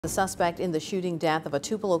The suspect in the shooting death of a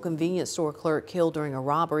Tupelo convenience store clerk killed during a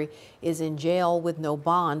robbery is in jail with no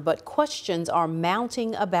bond, but questions are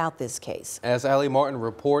mounting about this case. As Ali Martin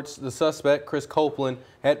reports, the suspect, Chris Copeland,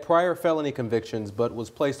 had prior felony convictions but was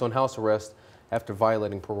placed on house arrest after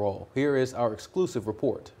violating parole. Here is our exclusive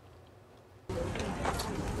report.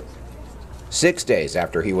 6 days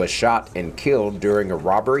after he was shot and killed during a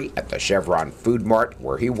robbery at the Chevron Food Mart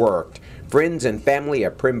where he worked, friends and family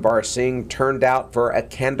of Primvar-Singh turned out for a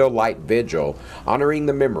candlelight vigil honoring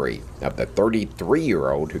the memory of the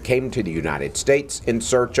 33-year-old who came to the United States in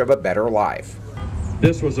search of a better life.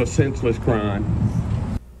 This was a senseless crime.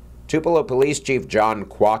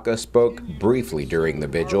 Tupelo-Police-Chief-John-Quaka spoke briefly during the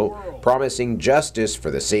vigil, promising justice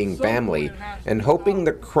for the Singh family and hoping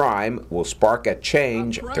the crime will spark a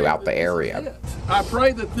change throughout the area. I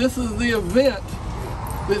pray that this is the event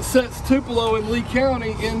that sets Tupelo and Lee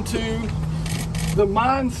County into the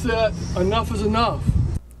mindset, enough is enough.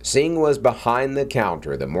 Singh was behind the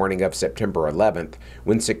counter the morning of September 11th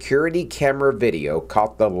when security camera video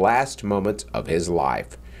caught the last moments of his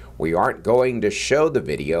life. We aren't going to show the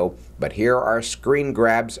video, but here are screen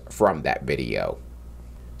grabs from that video.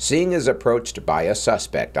 Singh is approached by a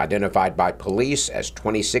suspect identified by police as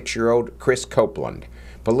 26-year-old Chris Copeland.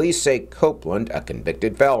 Police say Copeland, a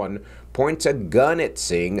convicted felon, points a gun at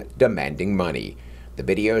Singh, demanding money. The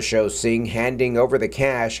video shows Singh handing over the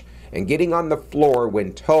cash and getting on the floor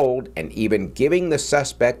when told, and even giving the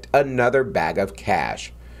suspect another bag of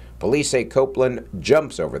cash. Police say Copeland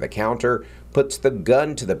jumps over the counter, puts the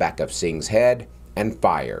gun to the back of Singh's head, and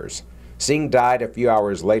fires. Singh died a few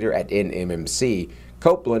hours later at NMMC.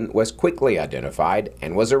 Copeland was quickly identified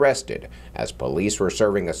and was arrested as police were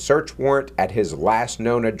serving a search warrant at his last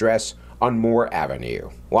known address on Moore Avenue.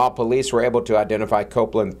 While police were able to identify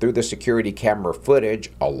Copeland through the security camera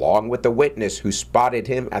footage, along with the witness who spotted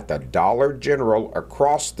him at the Dollar General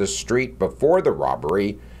across the street before the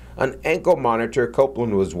robbery, an ankle monitor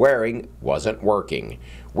Copeland was wearing wasn't working.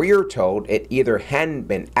 We are told it either hadn't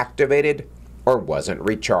been activated or wasn't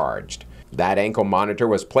recharged. That ankle monitor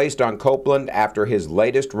was placed on Copeland after his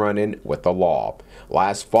latest run-in with the law.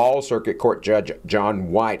 Last fall, Circuit Court Judge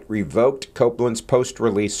John White revoked Copeland's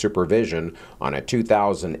post-release supervision on a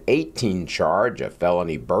 2018 charge of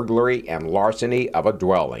felony burglary and larceny of a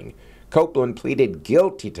dwelling. Copeland pleaded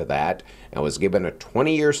guilty to that and was given a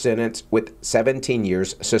 20-year sentence with 17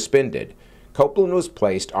 years suspended. Copeland was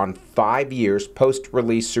placed on 5 years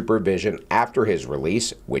post-release supervision after his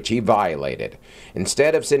release, which he violated.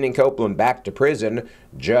 Instead of sending Copeland back to prison,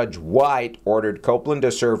 Judge White ordered Copeland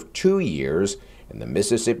to serve 2 years in the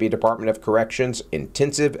Mississippi Department of Corrections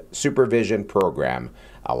Intensive Supervision Program,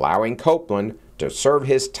 allowing Copeland to serve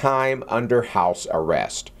his time under house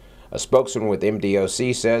arrest. A spokesman with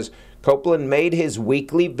MDOC says Copeland made his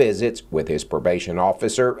weekly visits with his probation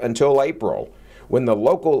officer until April, when the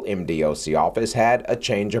local MDOC office had a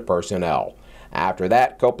change of personnel. After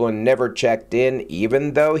that, Copeland never checked in,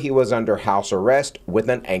 even though he was under house arrest with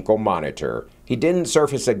an ankle monitor. He didn't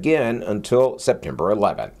surface again until September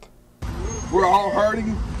 11th. We're all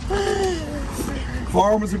hurting.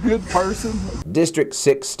 Farm is a good person. District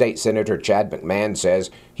 6 State Senator Sen-chad-mcmahan says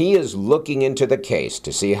he is looking into the case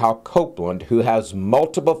to see how Copeland, who has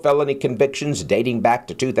multiple felony convictions dating back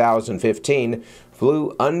to 2015,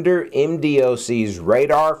 flew under MDOC's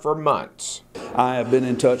radar for months. I have been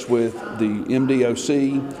in touch with the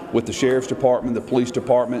MDOC, with the Sheriff's Department, the Police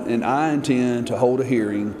Department, and I intend to hold a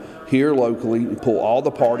hearing here locally and pull all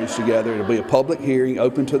the parties together. It'll be a public hearing,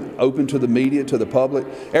 open to the media, to the public.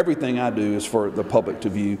 Everything I do is for the public to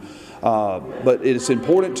view. But it's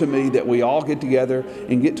important to me that we all get together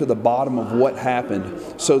and get to the bottom of what happened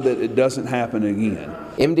so that it doesn't happen again.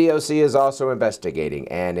 MDOC is also investigating,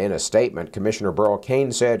 and in a statement, Commissioner Burl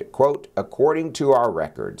Cain said, quote, "According to our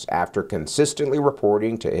records, after consistently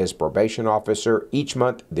reporting to his probation officer each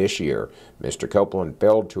month this year, Mr. Copeland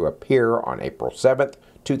failed to appear on April 7th,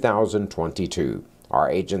 2022. Our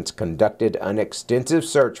agents conducted an extensive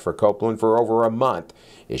search for Copeland for over a month,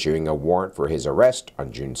 issuing a warrant for his arrest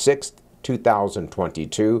on June 6,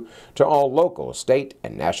 2022, to all local, state,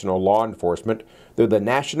 and national law enforcement through the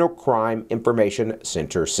National Crime Information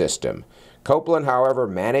Center system. Copeland, however,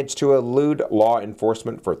 managed to elude law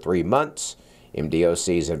enforcement for 3 months.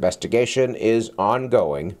 MDOC's investigation is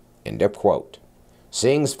ongoing." End of quote.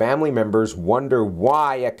 Singh's family members wonder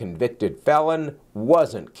why a convicted felon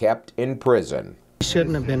wasn't kept in prison. He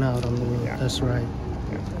shouldn't have been out on the road, that's right.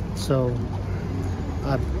 So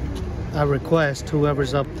I request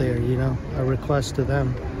whoever's up there, I request to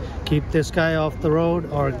them, keep this guy off the road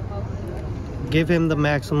or give him the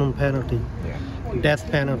maximum penalty, death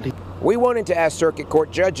penalty. We wanted to ask Circuit Court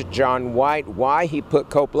Judge John White why he put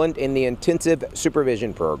Copeland in the intensive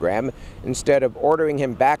supervision program instead of ordering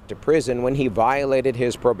him back to prison when he violated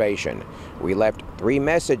his probation. We left 3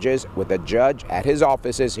 messages with the judge at his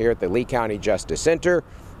offices here at the Lee County Justice Center.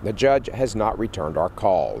 The judge has not returned our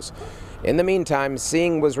calls. In the meantime,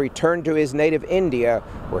 Singh was returned to his native India,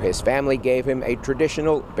 where his family gave him a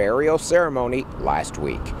traditional burial ceremony last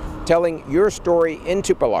week. Telling your story in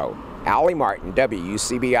Tupelo, Allie Martin,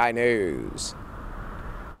 WCBI News.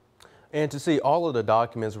 And to see all of the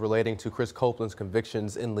documents relating to Chris Copeland's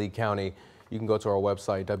convictions in Lee County, you can go to our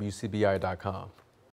website, WCBI.com.